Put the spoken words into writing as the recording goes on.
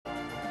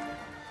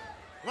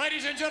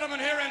Ladies and gentlemen,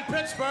 here in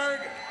Pittsburgh,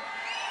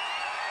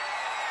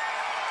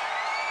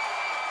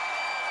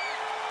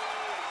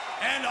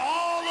 and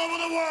all over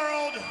the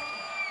world,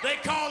 they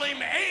call him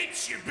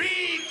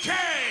HBK, the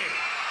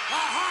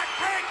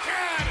Heartbreak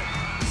Kid,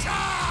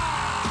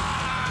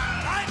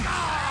 Shawn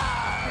Michaels!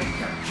 Hey,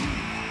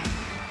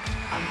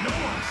 I know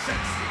I'm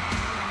sexy.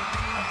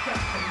 I've got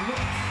the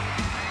looks.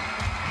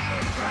 The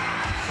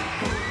drive so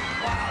good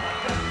while I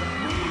got the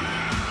move.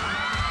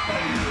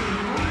 Baby,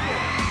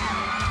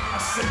 I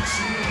set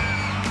you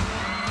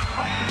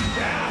up and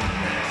down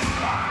that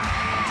spot.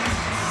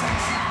 Just a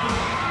sexy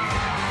boy.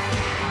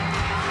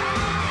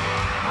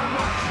 I'm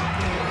not your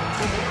boy.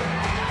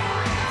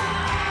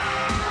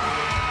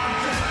 I'm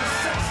just a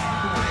sexy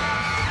boy.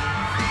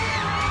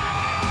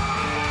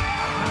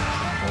 I'm not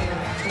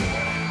your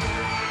boy.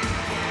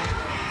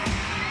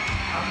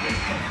 I'm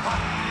making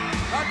hot.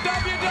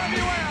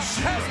 WWF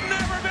has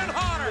never been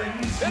hotter.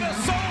 It is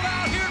sold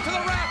out here to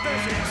the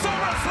rafters.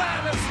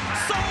 SummerSlam is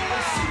sold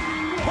out.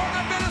 What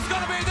the event is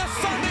going to be this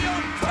Sunday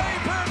on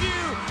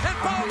pay-per-view. And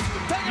folks,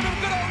 take it from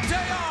good old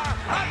JR.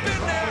 I've been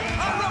there.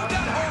 I rode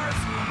that horse.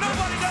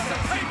 Nobody does a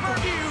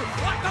pay-per-view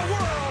like the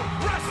World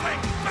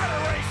Wrestling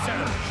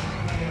Federation.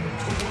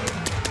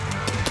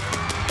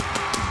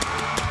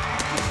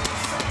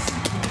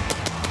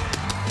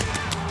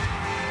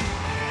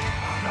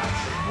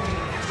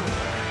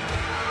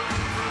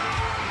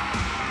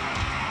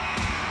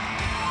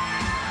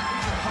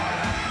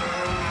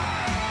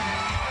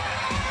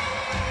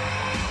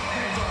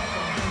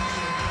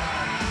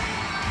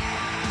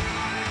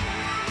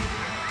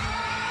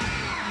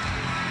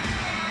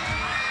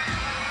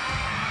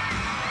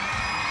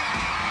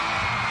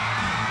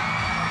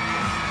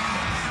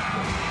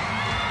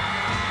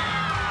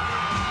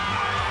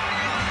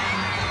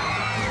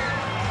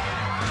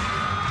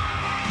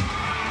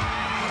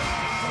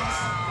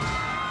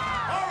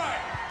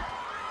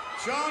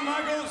 Shawn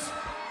Michaels,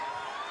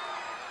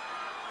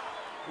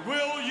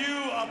 will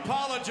you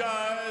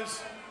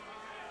apologize,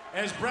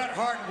 as Bret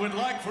Hart would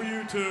like for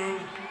you to,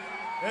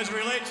 as it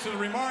relates to the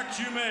remarks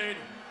you made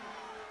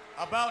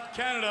about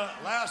Canada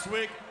last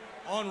week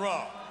on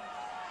Raw?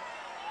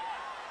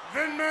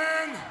 Vin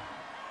Man,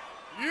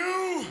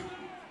 you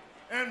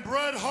and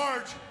Bret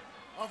Hart,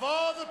 of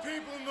all the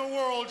people in the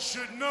world,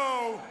 should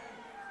know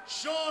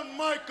Shawn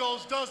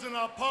Michaels doesn't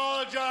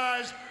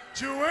apologize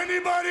to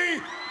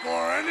anybody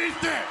for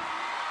anything.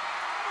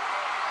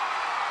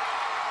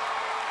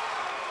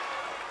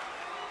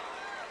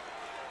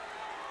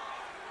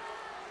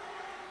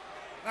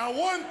 Now,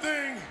 one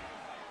thing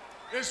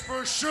is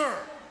for sure.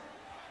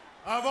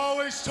 I've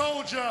always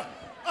told you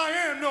I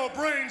am no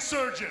brain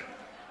surgeon.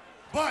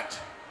 But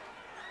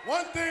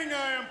one thing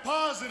I am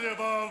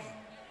positive of,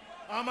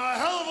 I'm a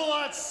hell of a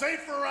lot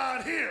safer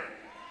out here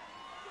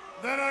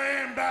than I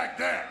am back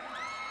there.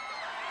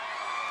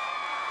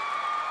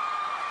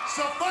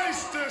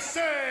 Suffice to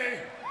say,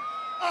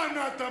 I'm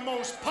not the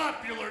most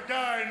popular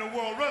guy in the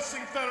World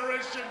Wrestling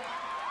Federation,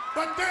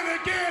 but then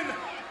again,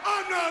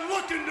 I'm not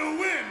looking to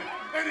win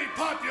any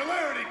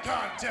popularity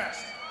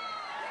contest.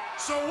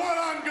 So what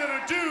I'm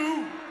gonna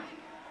do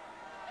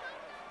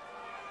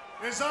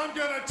is I'm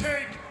gonna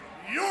take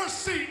your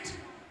seat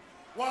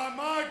while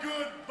my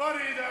good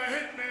buddy, the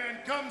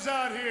Hitman, comes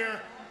out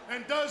here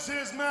and does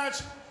his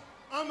match.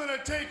 I'm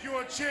gonna take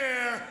your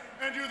chair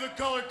and do the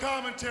color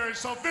commentary.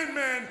 So Vin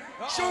Man,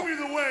 show me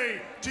the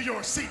way to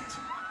your seat.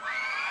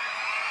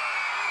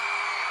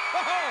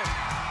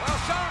 Well,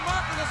 Shawn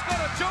Michaels is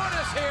going to join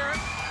us here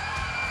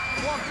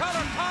for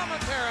color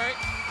commentary.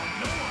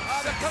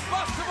 The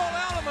combustible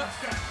elements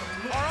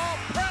are all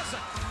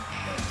present.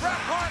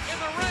 Bret Hart in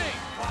the ring.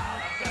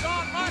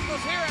 Shawn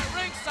Michaels here at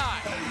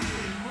ringside.